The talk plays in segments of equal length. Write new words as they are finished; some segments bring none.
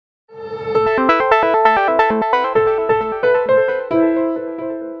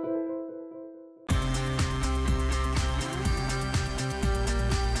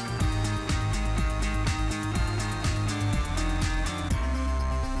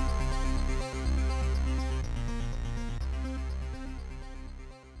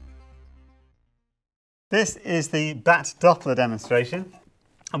This is the bat Doppler demonstration,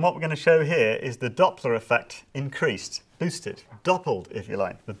 and what we're going to show here is the Doppler effect increased, boosted, doppled if you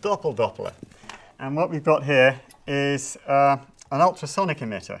like, the Doppler. And what we've got here is an ultrasonic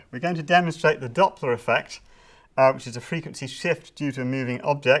emitter. We're going to demonstrate the Doppler effect, which is a frequency shift due to a moving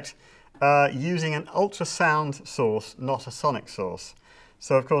object, using an ultrasound source, not a sonic source.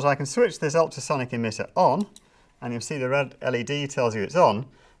 So of course I can switch this ultrasonic emitter on, and you'll see the red LED tells you it's on,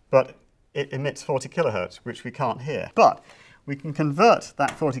 but it emits 40 kilohertz, which we can't hear. But we can convert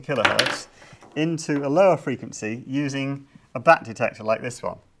that 40 kilohertz into a lower frequency using a bat detector like this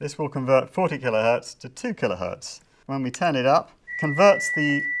one. This will convert 40 kilohertz to 2 kilohertz. When we turn it up, converts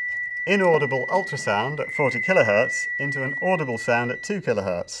the inaudible ultrasound at 40 kilohertz into an audible sound at 2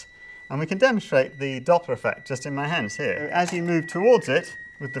 kilohertz. And we can demonstrate the Doppler effect just in my hands here. As you move towards it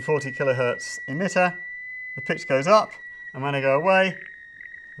with the 40 kilohertz emitter, the pitch goes up, and when I go away,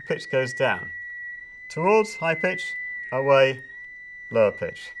 the pitch goes down. Towards, high pitch, away, lower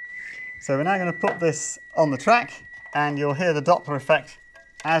pitch. So we're now going to put this on the track, and you'll hear the Doppler effect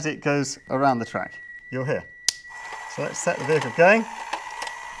as it goes around the track. You'll hear. So let's set the vehicle going.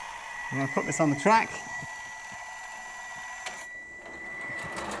 I'm going to put this on the track.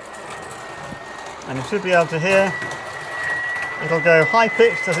 And you should be able to hear it'll go high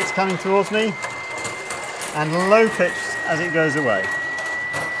pitched as it's coming towards me and low pitched as it goes away.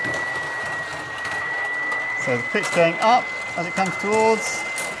 So the pitch going up as it comes towards,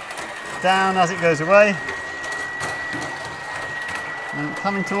 down as it goes away, and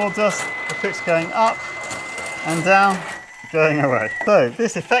coming towards us, the pitch going up and down, going away. So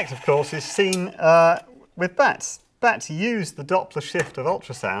this effect, of course, is seen with bats. Bats use the Doppler shift of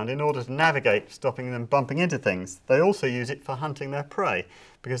ultrasound in order to navigate, stopping them bumping into things. They also use it for hunting their prey,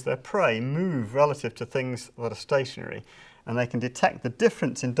 because their prey move relative to things that are stationary, and they can detect the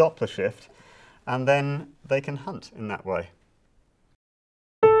difference in Doppler shift, and then they can hunt in that way.